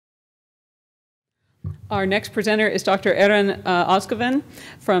Our next presenter is Dr. Eren Ozguven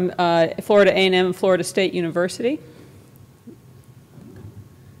from Florida A&M-Florida State University.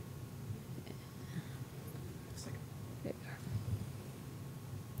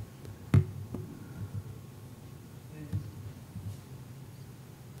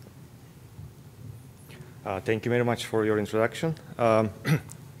 Thank you very much for your introduction.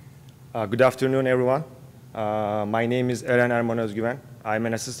 Good afternoon, everyone. My name is Eren Ozguven. I'm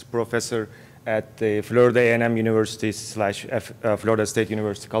an assistant professor at the Florida A&M University / Florida State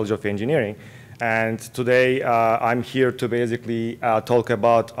University College of Engineering. And today I'm here to basically talk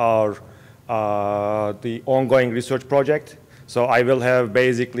about our the ongoing research project. So I will have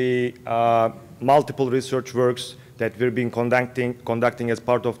basically multiple research works that we've been conducting as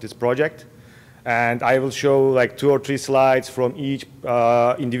part of this project. And I will show like 2 or 3 slides from each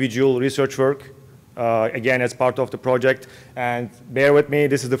individual research work, again, as part of the project. And bear with me,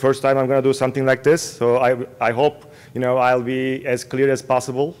 this is the first time I'm going to do something like this. So I hope, I'll be as clear as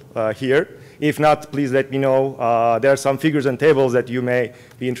possible here. If not, please let me know. There are some figures and tables that you may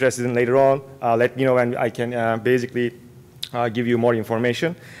be interested in later on. Let me know and I can basically give you more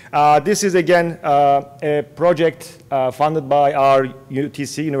information. This is, again, a project funded by our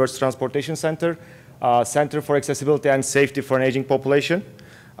UTC, University Transportation Center, Center for Accessibility and Safety for an Aging Population.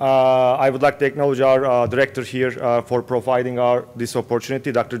 I would like to acknowledge our director here for providing this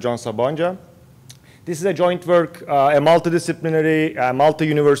opportunity, Dr. John Sabonja. This is a joint work, a multidisciplinary,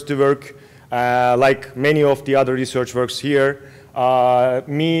 multi-university work, like many of the other research works here.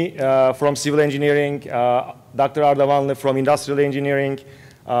 Me from civil engineering, Dr. Ardavanlı from industrial engineering,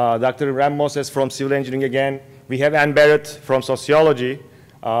 Dr. Moses from civil engineering again. We have Ann Barrett from sociology,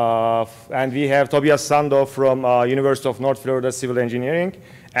 and we have Tobias Sandow from University of North Florida civil engineering.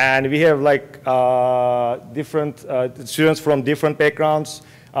 And we have like different students from different backgrounds.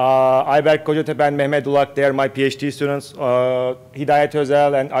 Ayberk Kocatepe and Mehmet Ulak, they are my PhD students. Hidayet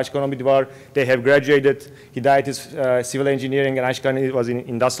Özel and Ashkan Omidvar, they have graduated. Hidayet is civil engineering and Ashkan was in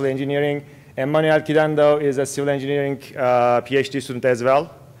industrial engineering. Emmanuel Kirando is a civil engineering PhD student as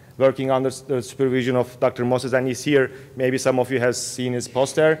well, working under the supervision of Dr. Moses, and he's here. Maybe some of you have seen his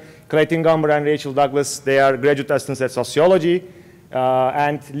poster. Clayton Gumber and Rachel Douglas, they are graduate assistants at sociology.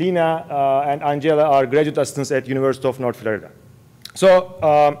 And Lina and Angela are graduate assistants at University of North Florida. So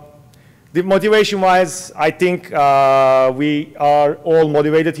the motivation-wise, I think we are all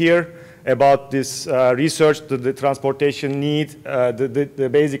motivated here about this research, the transportation need,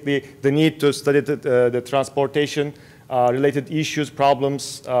 basically the need to study the transportation related issues,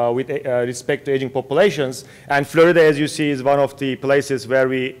 problems with respect to aging populations. And Florida, as you see, is one of the places where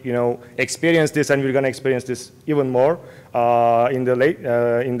we, experience this, and we're going to experience this even more in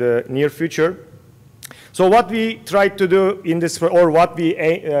the near future. So what we tried to do in this, or what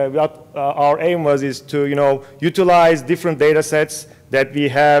our aim was, is to utilize different data sets that we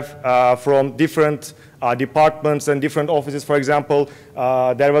have from different departments and different offices. For example,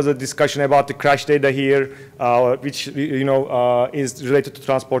 there was a discussion about the crash data here, which is related to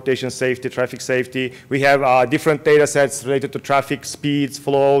transportation safety, traffic safety. We have different data sets related to traffic speeds,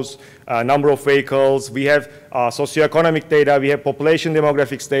 flows, number of vehicles. We have socioeconomic data. We have population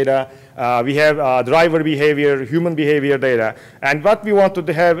demographics data. We have driver behavior, human behavior data. And what we wanted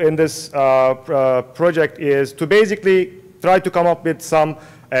to have in this project is to basically try to come up with some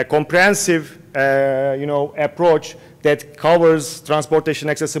comprehensive approach that covers transportation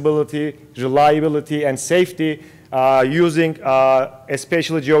accessibility, reliability, and safety using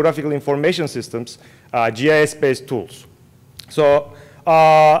especially geographical information systems, GIS-based tools. So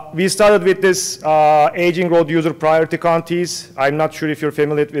we started with this aging road user priority counties. I'm not sure if you're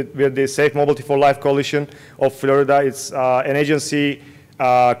familiar with the Safe Mobility for Life Coalition of Florida. It's an agency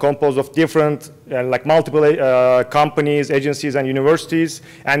composed of different, like multiple companies, agencies, and universities.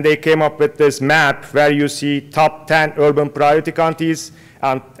 And they came up with this map where you see top 10 urban priority counties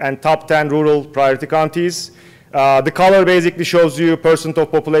and top 10 rural priority counties. The color basically shows you percent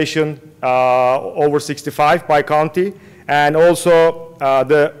of population over 65 by county. And also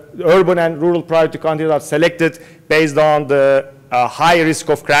the urban and rural priority counties are selected based on the high risk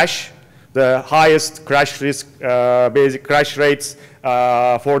of crash, the highest crash risk, basic crash rates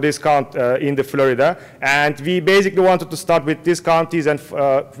for this count in the Florida. And we basically wanted to start with these counties and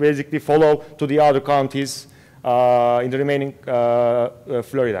basically follow to the other counties in the remaining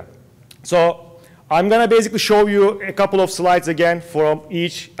Florida. So I'm going to basically show you a couple of slides again from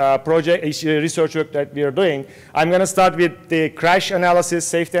each project, each research work that we are doing. I'm going to start with the crash analysis,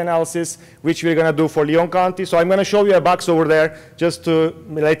 safety analysis, which we're going to do for Leon County. So I'm going to show you a box over there just to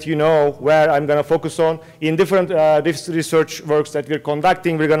let you know where I'm going to focus on. In different research works that we're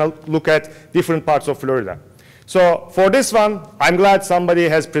conducting, we're going to look at different parts of Florida. So for this one, I'm glad somebody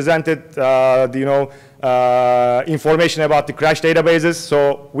has presented information about the crash databases.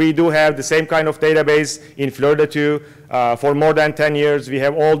 So we do have the same kind of database in Florida too. For more than 10 years, we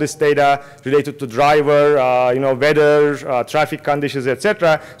have all this data related to driver, weather, traffic conditions,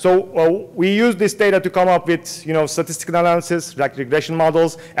 etc. So we use this data to come up with statistical analysis, like regression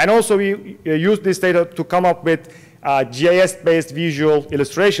models, and also we use this data to come up with GIS-based visual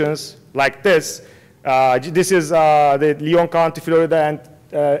illustrations like this. This is the Leon County, Florida, and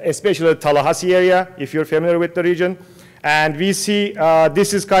especially the Tallahassee area, if you're familiar with the region. And we see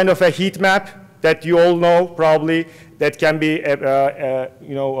this is kind of a heat map that you all know probably that can be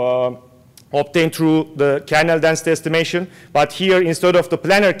obtained through the kernel density estimation. But here, instead of the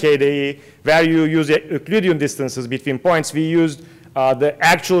planar KDE, where you use Euclidean distances between points, we used the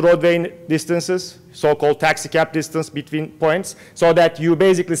actual roadway distances, so-called taxi cab distance between points, so that you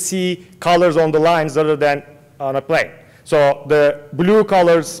basically see colors on the lines rather than on a plane. So the blue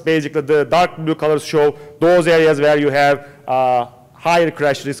colors, basically the dark blue colors show those areas where you have higher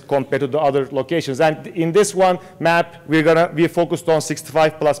crash risk compared to the other locations. And in this one map, we focused on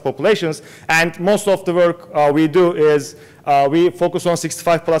 65 plus populations. And most of the work we do is we focus on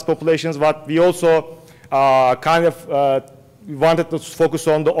 65 plus populations, but we also we wanted to focus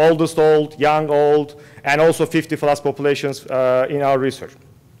on the oldest old, young old, and also 50 plus populations in our research.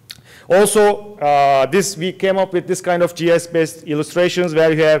 Also, we came up with this kind of GIS-based illustrations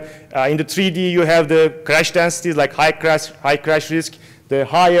where you have, in the 3D, you have the crash densities, like high crash risk. The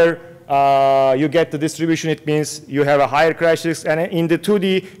higher you get the distribution, it means you have a higher crash risk. And in the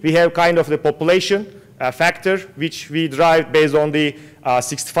 2D, we have kind of the population factor, which we drive based on the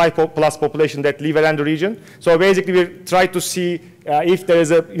 65 plus population that live around the region. So basically, we try to see if there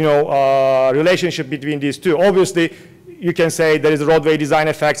is a relationship between these two. Obviously, you can say there is roadway design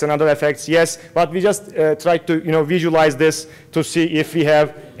effects and other effects, yes, but we just try to visualize this to see if we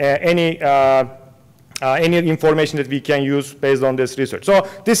have any information that we can use based on this research. So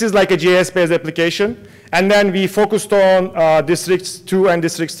this is like a GIS-based application. And then we focused on Districts 2 and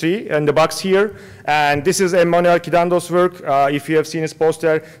District 3 in the box here. And this is Emmanuel Kidando's work, if you have seen his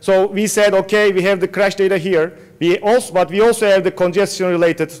poster. So we said, OK, we have the crash data here. But we also have the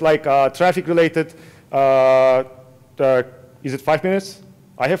congestion-related, like traffic-related. Is it 5 minutes?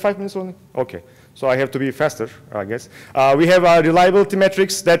 I have 5 minutes only? OK. So I have to be faster, I guess. We have reliability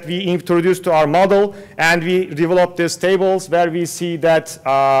metrics that we introduced to our model, and we developed these tables where we see that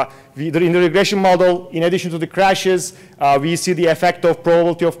in the regression model, in addition to the crashes, we see the effect of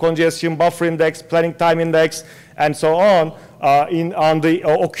probability of congestion, buffer index, planning time index, and so on on the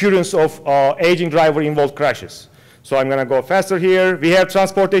occurrence of aging driver-involved crashes. So I'm going to go faster here. We have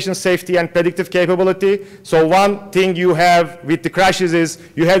transportation safety and predictive capability. So one thing you have with the crashes is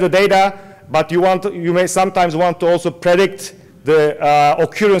you have the data, but you may sometimes want to also predict the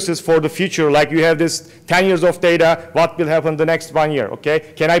occurrences for the future. Like you have this 10 years of data, what will happen the next 1 year,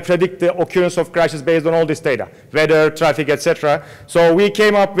 okay? Can I predict the occurrence of crashes based on all this data, weather, traffic, etc.? So we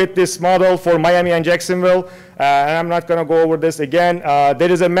came up with this model for Miami and Jacksonville, and I'm not going to go over this again.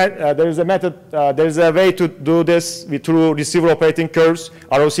 There is a way to do this through receiver operating curves,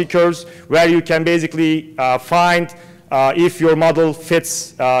 ROC curves, where you can basically find if your model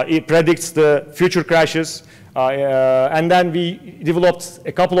fits, it predicts the future crashes. And then we developed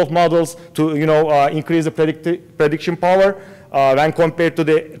a couple of models to increase the prediction power when compared to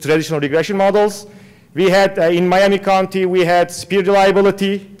the traditional regression models. We had, in Miami County, we had speed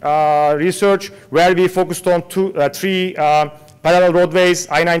reliability research where we focused on three parallel roadways,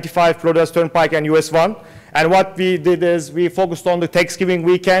 I-95, Florida Turnpike, and US 1. And what we did is we focused on the Thanksgiving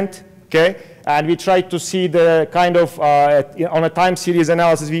weekend, okay? And we tried to see the kind of, on a time series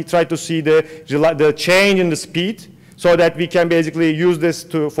analysis, we tried to see the change in the speed so that we can basically use this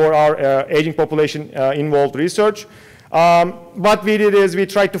for our aging population involved research. What we did is we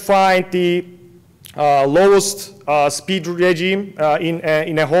tried to find the lowest speed regime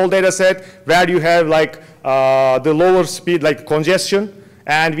in a whole data set where you have like the lower speed, like congestion.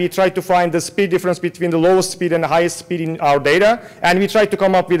 And we tried to find the speed difference between the lowest speed and the highest speed in our data. And we tried to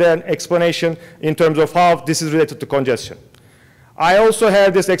come up with an explanation in terms of how this is related to congestion. I also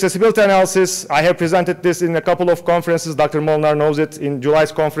have this accessibility analysis. I have presented this in a couple of conferences. Dr. Molnar knows it. In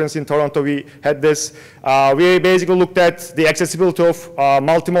July's conference in Toronto, we had this. We basically looked at the accessibility of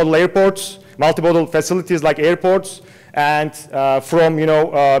multimodal airports, multimodal facilities like airports. And from,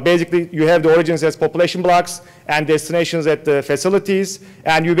 basically you have the origins as population blocks and destinations at the facilities.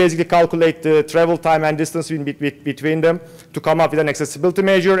 And you basically calculate the travel time and distance between them to come up with an accessibility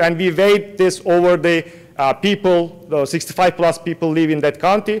measure. And we weighed this over the people, the 65 plus people live in that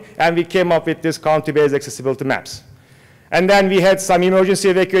county, and we came up with this county-based accessibility maps. And then we had some emergency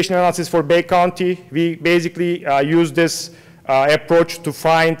evacuation analysis for Bay County. We basically used this approach to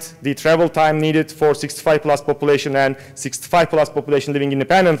find the travel time needed for 65 plus population and 65 plus population living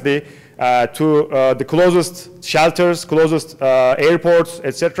independently to the closest shelters, closest airports,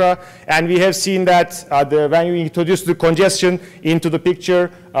 etc. And we have seen that when you introduce the congestion into the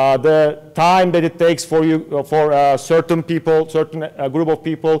picture, the time that it takes for certain people, certain group of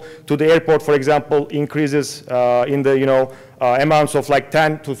people to the airport, for example, increases in the amounts of like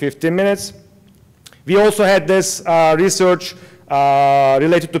 10 to 15 minutes. We also had this research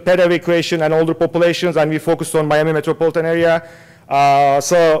related to pet evacuation and older populations, and we focused on Miami metropolitan area.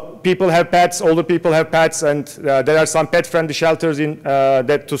 So people have pets, older people have pets, and there are some pet-friendly shelters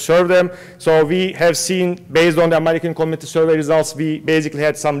that to serve them. So we have seen, based on the American Community Survey results, we basically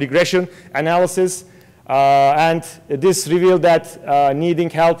had some regression analysis. And this revealed that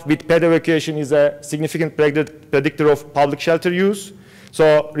needing help with pet evacuation is a significant predictor of public shelter use.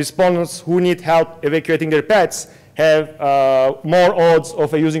 So respondents who need help evacuating their pets have more odds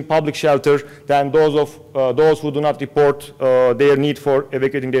of using public shelter than those who do not report their need for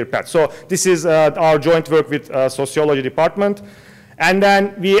evacuating their pets. So this is our joint work with sociology department. And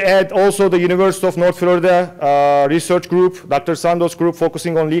then we had also the University of North Florida research group, Dr. Sandoz group,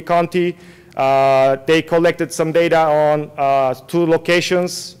 focusing on Lee County. They collected some data on 2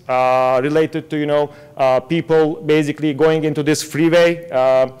 locations related to people basically going into this freeway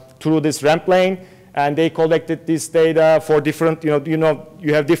through this ramp lane, and they collected this data for different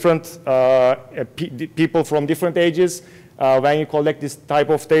you have different people from different ages when you collect this type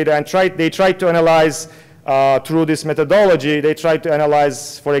of data, and they tried to analyze through this methodology. They tried to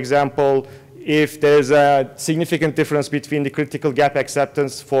analyze, for example, if there's a significant difference between the critical gap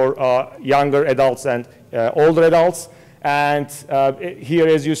acceptance for younger adults and older adults. And here,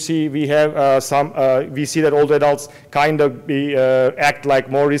 as you see, we have we see that older adults kind of act like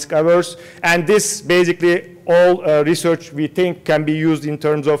more risk averse. And this basically all research we think can be used in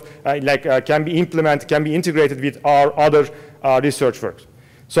terms of can be implemented, can be integrated with our other research work.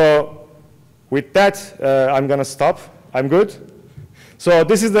 So with that, I'm going to stop. I'm good. So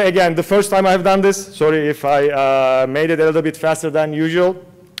this is, again, the first time I've done this. Sorry if I made it a little bit faster than usual.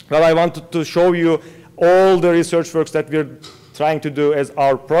 But I wanted to show you all the research works that we're trying to do as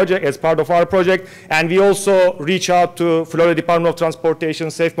our project, as part of our project. And we also reach out to Florida Department of Transportation,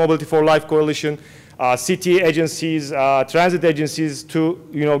 Safe Mobility for Life Coalition, city agencies, transit agencies to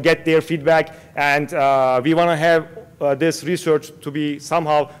get their feedback. And we want to have this research to be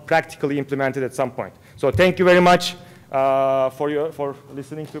somehow practically implemented at some point. So thank you very much for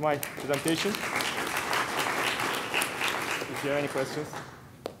listening to my presentation. If you have any questions.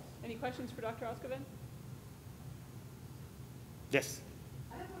 Any questions for Dr. Ozguven? Yes.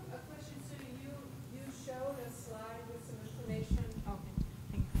 I have a question. So you showed a slide with some information.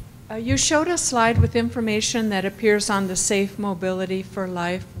 Okay. You showed a slide with information that appears on the Safe Mobility for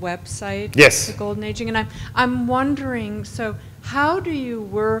Life website. Yes. The Golden Aging, and I'm wondering. So how do you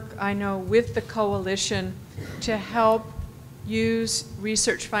work? I know with the coalition to help use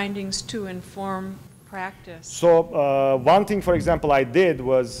research findings to inform practice. So one thing, for example, I did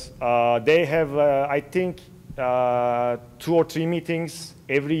was they have, I think, 2 or 3 meetings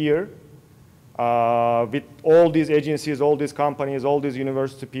every year with all these agencies, all these companies, all these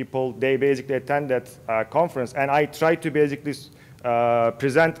university people. They basically attend that conference, and I try to basically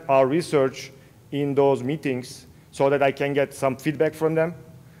present our research in those meetings so that I can get some feedback from them.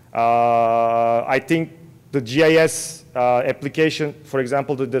 I think the GIS application, for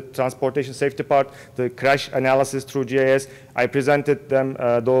example, the transportation safety part, the crash analysis through GIS, I presented them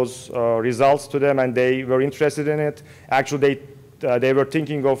those results to them, and they were interested in it. Actually, they were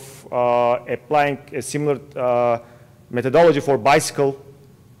thinking of applying a similar methodology for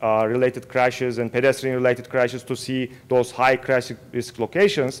bicycle-related crashes and pedestrian-related crashes to see those high crash risk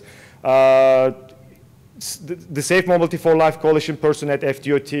locations. The Safe Mobility for Life Coalition person at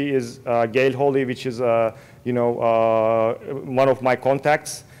FDOT is Gail Hawley, which is one of my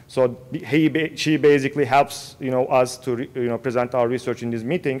contacts. So she basically helps us to present our research in these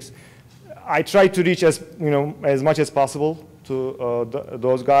meetings. I try to reach as much as possible to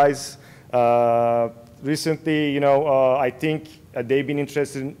those guys. Recently, I think they've been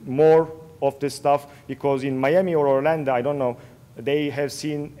interested in more of this stuff because in Miami or Orlando, I don't know, they have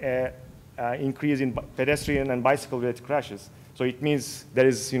seen an increase in pedestrian and bicycle-related crashes. So it means there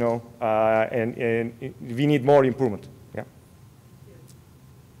is, and we need more improvement. Yeah.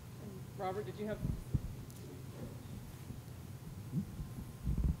 Robert, did you have?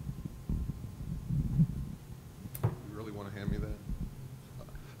 You really want to hand me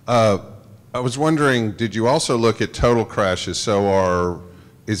that? I was wondering, did you also look at total crashes? So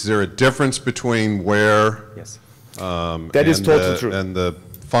is there a difference between where? Yes. That is totally true. And the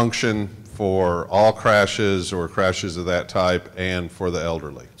function for all crashes or crashes of that type and for the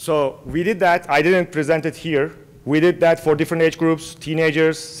elderly? So we did that. I didn't present it here. We did that for different age groups,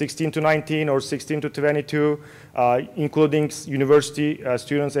 teenagers, 16 to 19 or 16 to 22, including university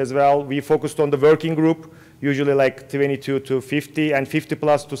students as well. We focused on the working group, usually like 22 to 50 and 50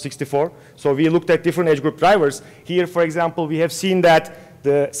 plus to 64. So we looked at different age group drivers. Here, for example, we have seen that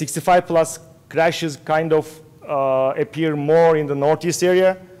the 65 plus crashes kind of appear more in the northeast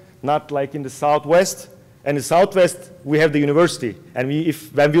area, not like in the southwest. And in the southwest, we have the university. And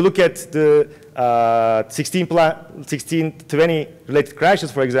when we look at the 16 to 20 related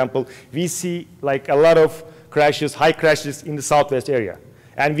crashes, for example, we see like a lot of crashes, high crashes in the southwest area.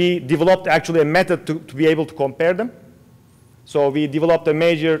 And we developed actually a method to be able to compare them. So we developed a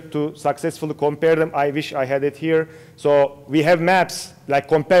measure to successfully compare them. I wish I had it here. So we have maps, like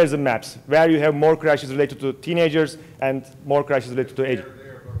comparison maps, where you have more crashes related to teenagers and more crashes related to age.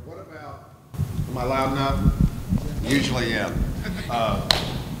 But what about, am I loud enough? Usually am.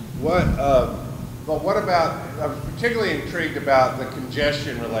 But what about, I was particularly intrigued about the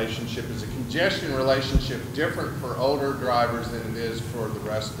congestion relationship. Is the congestion relationship different for older drivers than it is for the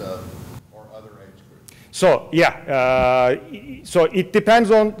rest of, or other age groups? So yeah, so it depends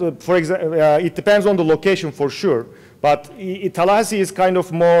on, it depends on the location for sure. But Tallahassee is kind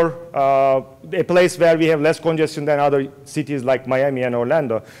of more a place where we have less congestion than other cities like Miami and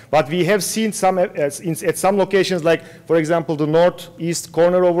Orlando. But we have seen some, at some locations, like, for example, the northeast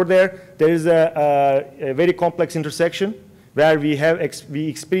corner over there, there is a very complex intersection where we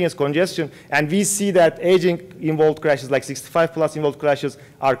experience congestion. And we see that aging-involved crashes, like 65-plus involved crashes,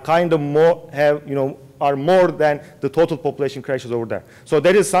 are kind of more, are more than the total population crashes over there. So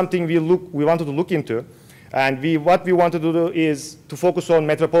that is something we wanted to look into. And what we want to do is to focus on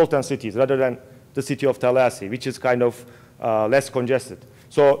metropolitan cities rather than the city of Tallahassee, which is kind of less congested.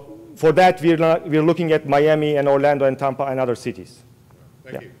 So for that, we're looking at Miami and Orlando and Tampa and other cities.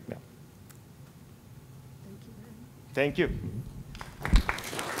 Thank you. Yeah. Thank you.